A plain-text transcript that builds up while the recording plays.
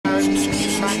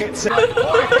maggots.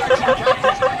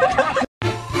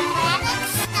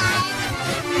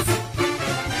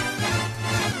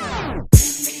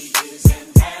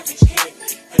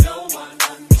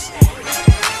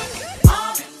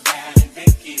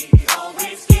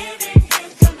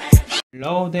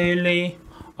 Cinta Daely,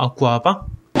 aku abang.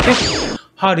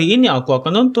 Hari ini aku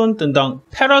akan nonton tentang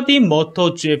parodi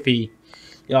motogp.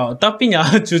 Ya, tapi ya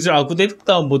jujur aku tidak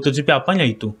tahu motogp apanya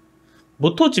itu.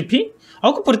 Motogp?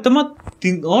 Aku pertama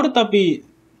dengar tapi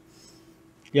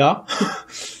ya.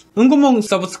 Ngomong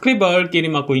subscriber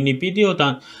kirim aku ini video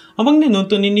dan abangnya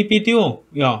nonton ini video.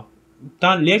 Ya.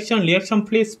 Dan reaction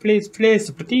please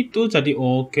seperti itu. Jadi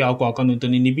oke, aku akan nonton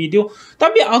ini video.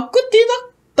 Tapi aku tidak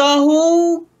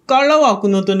tahu kalau aku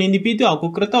nonton ini video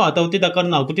aku tahu atau tidak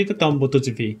karena aku tidak tahu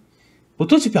motogp.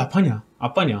 Motogp apanya?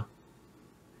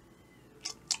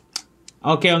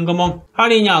 Oke, ngomong.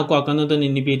 Hari ini aku akan nonton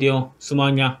ini video.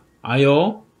 Semuanya,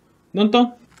 ayo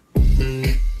nonton.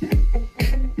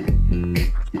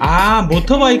 아,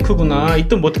 모터바이크구나.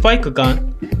 이또 모터바이크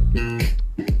kan?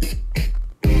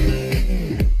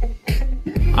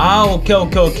 아, 오케이.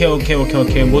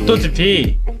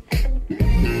 motogp.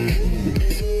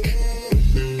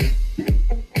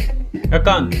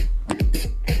 약간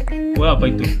뭐야 apa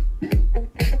itu?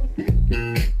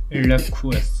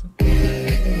 LQS.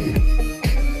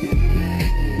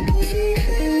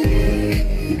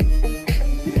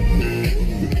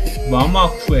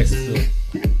 마마 QS.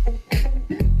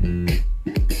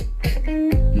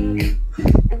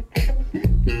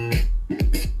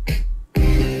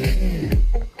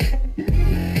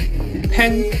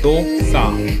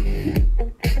 펜도사.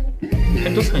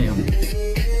 펜도사냐?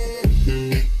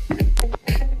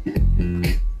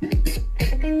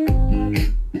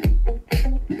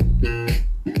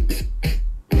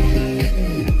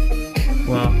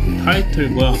 뭐야? 타이틀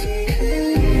뭐야?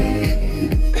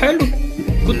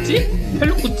 펠루꾸찌?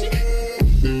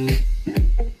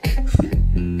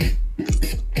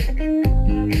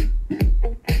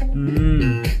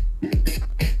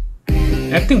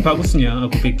 액팅 bagusnya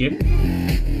aku pikir.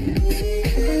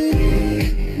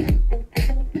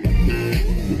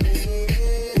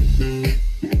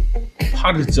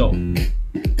 빠르죠.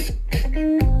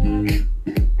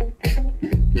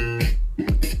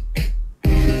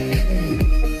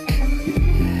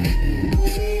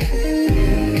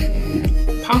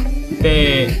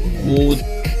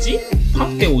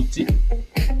 팍대오찌?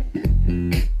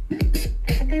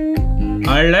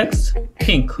 Alex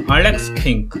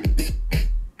Pink.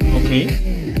 Okay.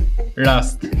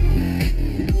 Last.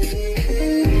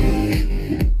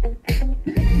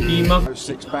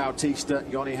 6 Bautista,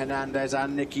 Yoni Hernandez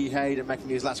and Nicky Hayden making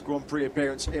his last Grand Prix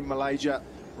appearance in Malaysia.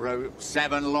 Row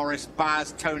 7, Loris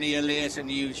Baz, Tony Elias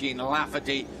and Eugene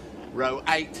Lafferty. Row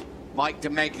 8, Mike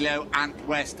DeMeglio, Ant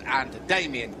West and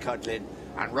Damien Cudlin.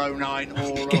 And row 9,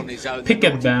 all on his own, the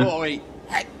naughty boy,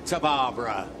 Hector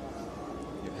Barbara.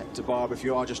 Hector Barbara, if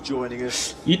you are just joining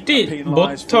us. 이때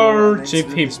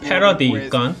motogp parody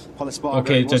kan?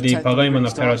 Oke, jadi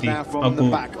bagaimana parody? Aku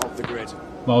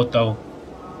mau tahu.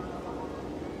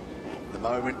 The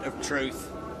moment of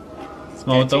truth.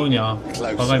 mau tahunya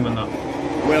bagaimana?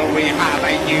 Will we have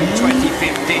a new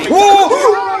 2015?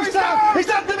 Is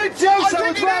that the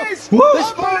Vidioso as well?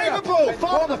 Unbelievable!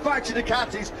 For the faction of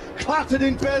Catties, clattered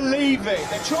in believe it.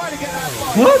 They're trying to get that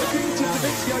fight. What? Into the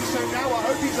Vidioso now. I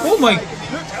hope he's okay. Oh my! He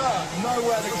looked hurt.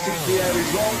 Nowhere that seems the air is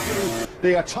wrong through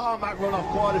the tarmac run off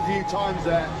quite a few times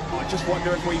there. I just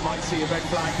wonder if we might see a red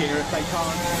flag here if they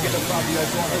can't get a Fabio.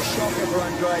 What a shocker for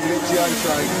Andrea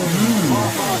Vidioso.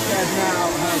 Mark Marquez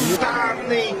now has damn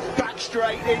the back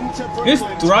straight into Brooklyn. This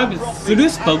drive is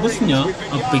serious bagusnya,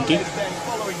 aku pikir.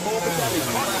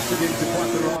 Into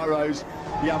Quattararo's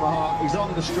Yamaha, he's on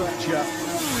the stretcher.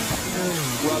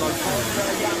 Well, I found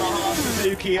Yamaha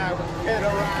Suzuki out in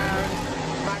around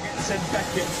Maggots and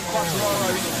Beckett.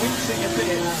 Quattararo's wincing a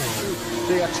bit.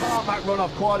 The tarmac run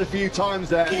off quite a few times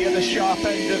there. At the sharp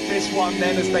end of this one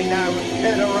then as they now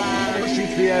head around. It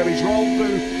seems the air is rolled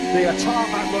through. The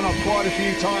tarmac run off quite a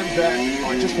few times there.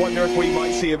 I just wonder if we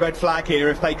might see a red flag here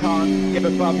if they can't give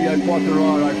a Fabio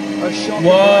Quattararo a shot.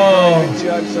 Whoa!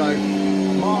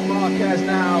 Mark Marquez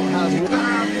now has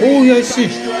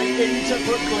straight into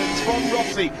Brooklyn from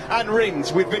Rossi and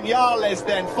Rins with Vinales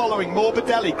then following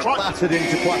Morbidelli clattered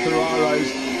into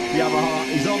Quattararo's Yamaha.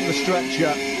 He's on the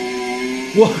stretcher.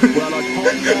 Well,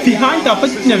 behind apa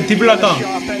sih di belakang?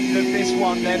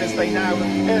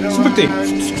 Seperti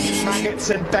Maggots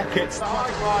and Beckett's.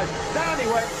 Down he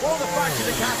went, all the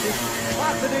faction of Catties,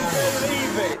 clattered into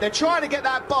believe it. They're trying to get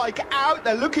that bike out.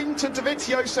 They're looking to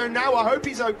Dovizioso now. I hope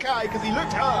he's okay because he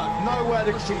looked hurt. Nowhere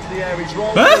that seems the air is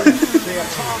wrong. The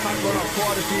tarmac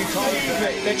quite a few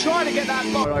times. They're trying to get that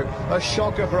ball. A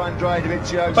shocker for Andre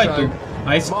Davicioso. Apa itu?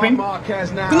 Ice cream?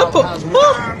 Marquez now Kenapa? has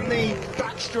won the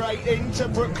back straight into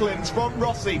Brooklands from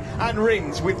Rossi and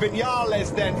rings with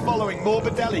Vinales then following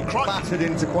Morbidelli. Battered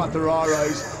into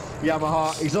Quattararo's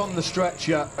Yamaha. He's on the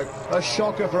stretcher. A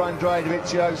shocker for Andre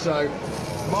Davicioso.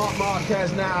 Marc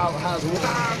Marquez now has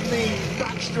won the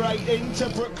back straight into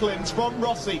Brooklands from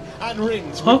Rossi and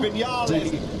rings with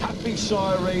Vinales. Happy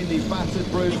Cyrene, the battered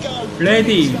Bruce.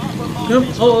 Ready.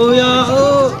 Oh yeah.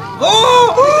 Oh.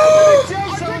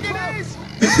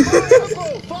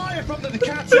 Fire from the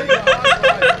Ducati.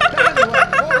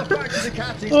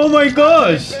 Oh my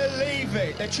gosh. Believe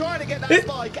it. They're trying to get that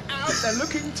bike out. They're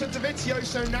looking to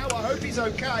Davicioso now. I hope he's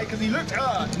okay because he looked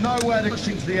hurt. Nowhere to push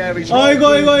into the air. He's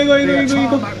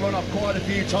tarmac run off quite a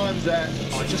few times there.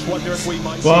 I just wonder if we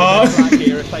might see a flag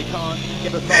here if they can't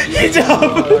give a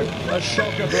Hijab. A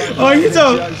shocker for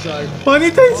hijab.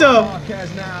 Funny hijab.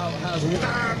 Marquez now has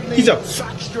Hijab.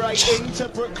 back straight into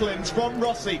Brooklands from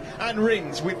Rossi and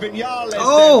rings with Vinales then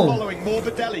following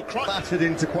Morbidelli. Battered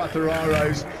into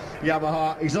Quattararo's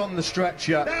Yamaha. He's on the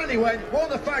stretcher. Down he went. One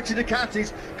of the factory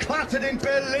Ducatis clattered in.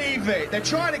 Believe it. They're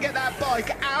trying to get that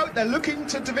bike out. They're looking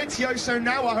to Davicioso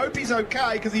now. I hope he's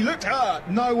okay because he looked hurt.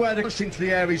 Nowhere to push into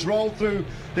the air. He's rolled through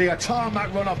the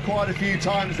tarmac run off quite a few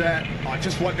times there. I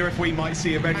just wonder if we might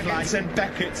see a red flag. Send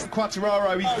Beckett.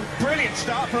 Quattararo. Brilliant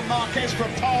start from Marquez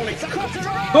from Poli.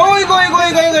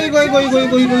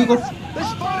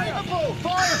 There's fire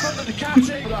from the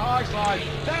Ducati. The high slide.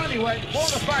 Down he went. One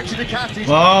of the factory Ducatis.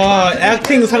 와,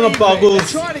 액팅 상업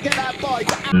바gus. Trying to get that bike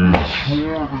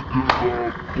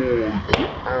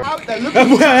out there. 야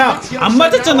뭐야 야, 안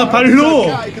맞았잖아 발로.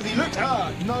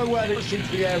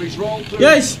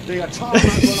 야 이씨.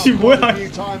 씨 뭐야.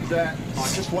 I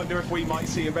just wonder if we might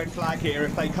see a red flag here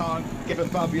if they can't give a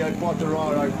Fabio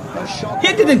Quattararo a shot.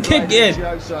 He didn't kick it.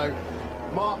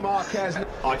 Marc Marquez.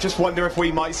 I just wonder if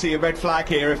we might see a red flag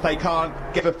here if they can't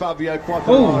give a Fabio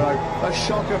Quattararo a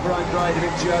shocker for Andre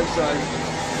Davicioso.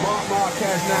 Marc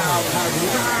Marquez now has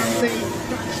won the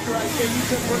straight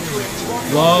into Brooklands.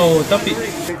 Wow, tapi.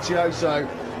 Davicioso.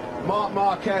 Marc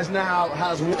Marquez now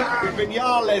has won with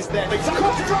Vinales then.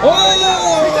 Oh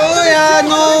yeah,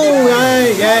 no,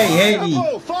 hey.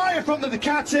 Fire from the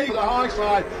Ducati. The high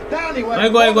slide. Down he went.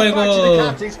 아이고.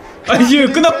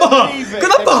 아유, 끊어봐.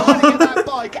 That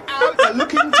bike out. They're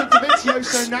looking to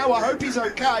Davicioso now. I hope he's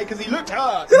okay because he looked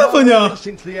hurt. 끊어봐냐.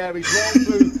 Into the air. He's rolled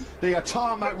through the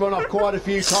tarmac run off quite a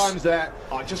few times there.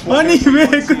 I just 아니 왜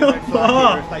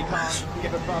끊어봐.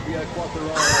 Give a Fabio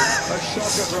Quattararo a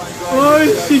shocker for Andre.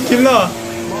 아이씨 길라.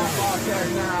 Marc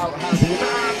Marquez now has won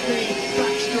the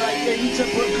back straight into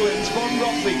Brooklands from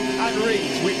Rossi and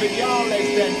rings with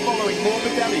Vinales then following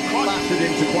Morbidelli. Battered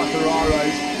into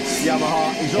Quattararo's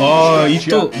Yamaha. He's on the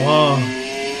stretcher. 와.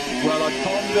 Well, I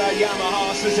ponder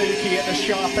Yamaha Suzuki at the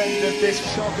sharp end of this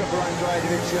shocker for Andre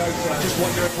Davicioso. I just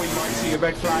wonder if we might see a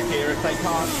red flag here if they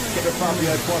can't give a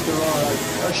Fabio Quattararo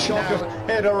a shocker.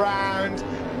 Head around.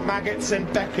 Maggots and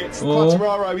Beckett's.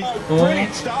 Quattararo.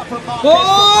 Brilliant start from Marquez.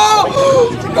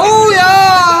 Oh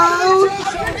yeah.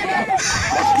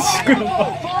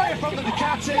 Fire from the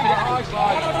Ducati. The high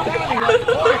slide. Down he went.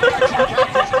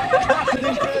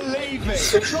 Believe it.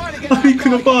 They're trying to get that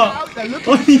out. They're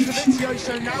looking for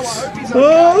Davicioso now. I hope he's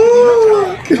okay.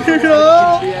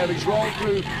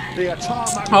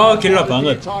 길라 방금.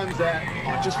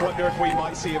 I just wonder if we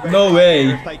might see a red No way.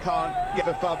 if they can't give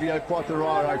a Fabio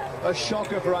Quattararo a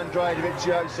shocker for Andre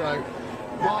Davicioso.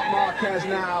 Marc Marquez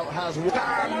now has won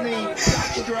the back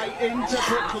straight into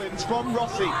Brooklands from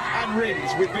Rossi and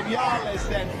rings with Vinales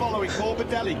then following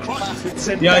Morbidelli.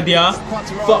 Ya dia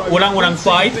orang-orang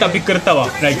fight tapi kertawa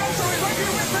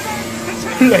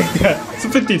like that.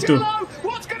 Seperti itu.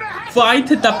 Fight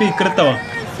tapi kertawa.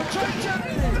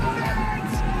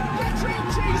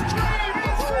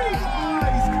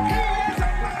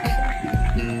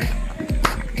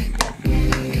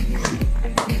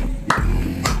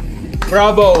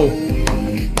 Bravo.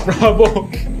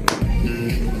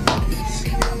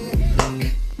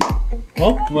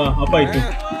 Oh, wah, apa itu?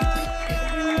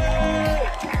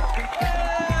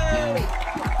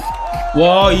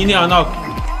 Wah, ini anak.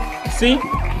 See?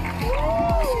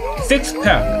 Six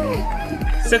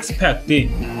pack nih.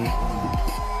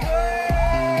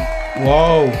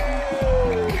 Wow.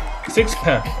 Six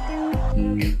pack.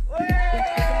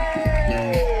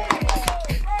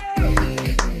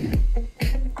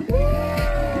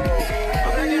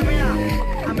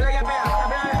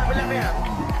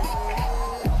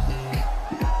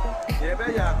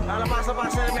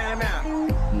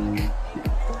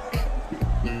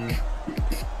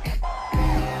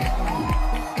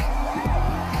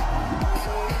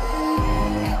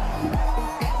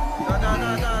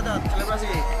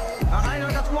 kasih. Kalian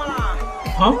angkat semua lah.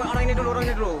 Hah? Orang ini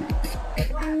dulu.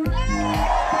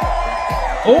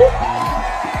 Oh?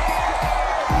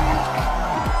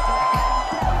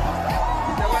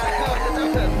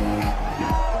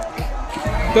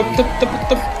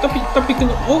 Tapi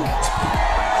kena. Oh.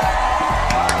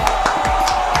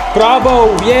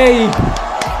 Bravo, yay.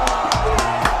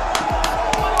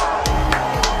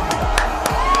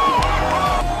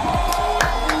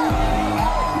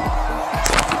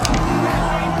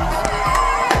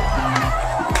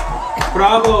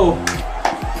 Bravo.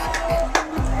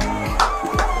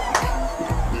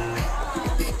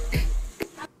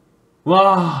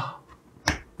 Wah.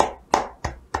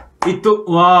 Itu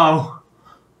와우.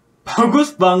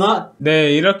 bagus banget.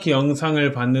 네, 이렇게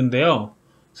영상을 봤는데요.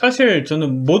 사실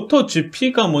저는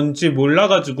모토GP가 뭔지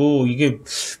몰라가지고 이게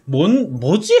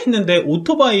뭐지 했는데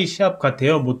오토바이 시합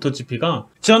같아요. 모토GP가.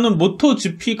 저는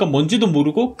모토GP가 뭔지도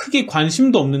모르고 크게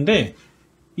관심도 없는데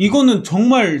이거는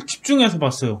정말 집중해서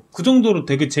봤어요. 그 정도로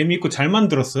되게 재미있고 잘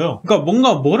만들었어요. 그러니까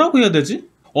뭔가 뭐라고 해야 되지?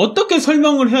 어떻게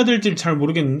설명을 해야 될지 잘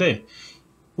모르겠는데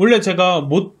원래 제가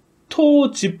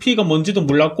모토GP가 뭔지도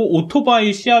몰랐고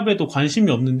오토바이 시합에도 관심이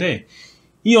없는데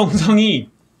이 영상이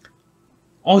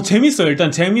재밌어요. 일단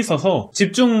재밌어서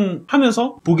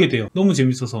집중하면서 보게 돼요. 너무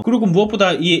재밌어서. 그리고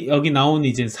무엇보다 여기 나오는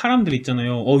이제 사람들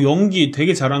있잖아요. 연기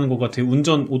되게 잘하는 것 같아요.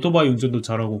 오토바이 운전도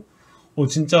잘하고.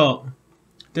 진짜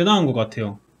대단한 것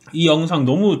같아요. 이 영상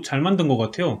너무 잘 만든 것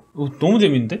같아요. 너무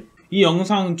재밌는데? 이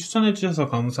영상 추천해주셔서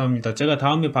감사합니다. 제가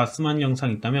다음에 봤으면 하는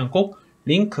영상 있다면 꼭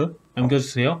링크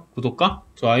남겨주세요. 구독과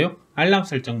좋아요, 알람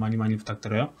설정 많이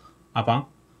부탁드려요. 아방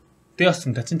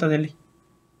되었습니다. Cinta Daely.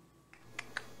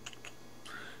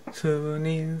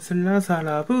 Senin, Selasa,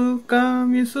 Rabu,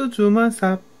 Kamis, Jumat,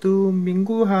 Sabtu,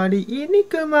 Minggu, hari ini,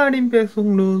 kemarin, besok,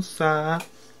 lusa.